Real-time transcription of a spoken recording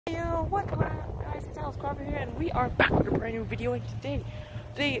What's going on, guys? It's Alex Carver here, and we are back with a brand new video. And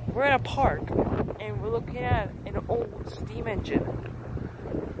today we're in a park, and we're looking at an old steam engine.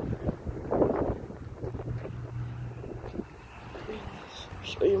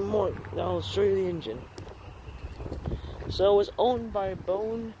 Show you more. Now I'll show you the engine. So it was owned by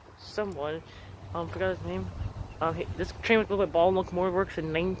someone. Forgot his name. This train was built by Baldwin Works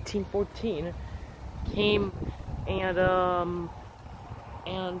in 1914. Came and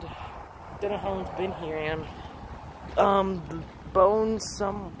don't know how long it's been here. And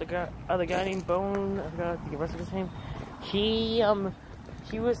the guy named Bone, I forgot the rest of his name. He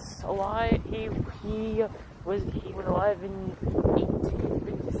was alive. He was alive in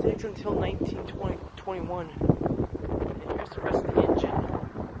 1856 until 1921. And here's the rest of the engine.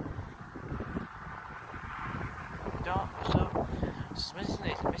 So it's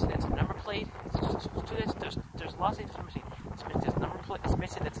missing its number plate. There's lots of things missing. It's missing its number plate. It's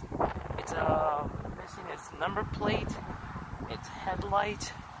missing its number plate, its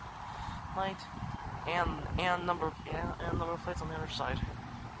headlight, and number plates on the other side.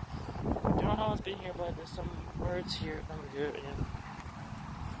 I don't know how it's been here, but there's some words here.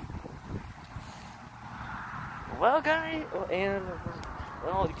 Well, guys,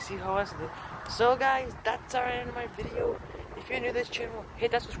 well, you can see how I said it. So, guys, that's our end of my video. If you're new to this channel,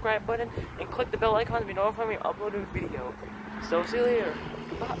 hit that subscribe button and click the bell icon to be notified when we upload a video. So, see you later.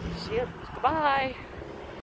 Goodbye.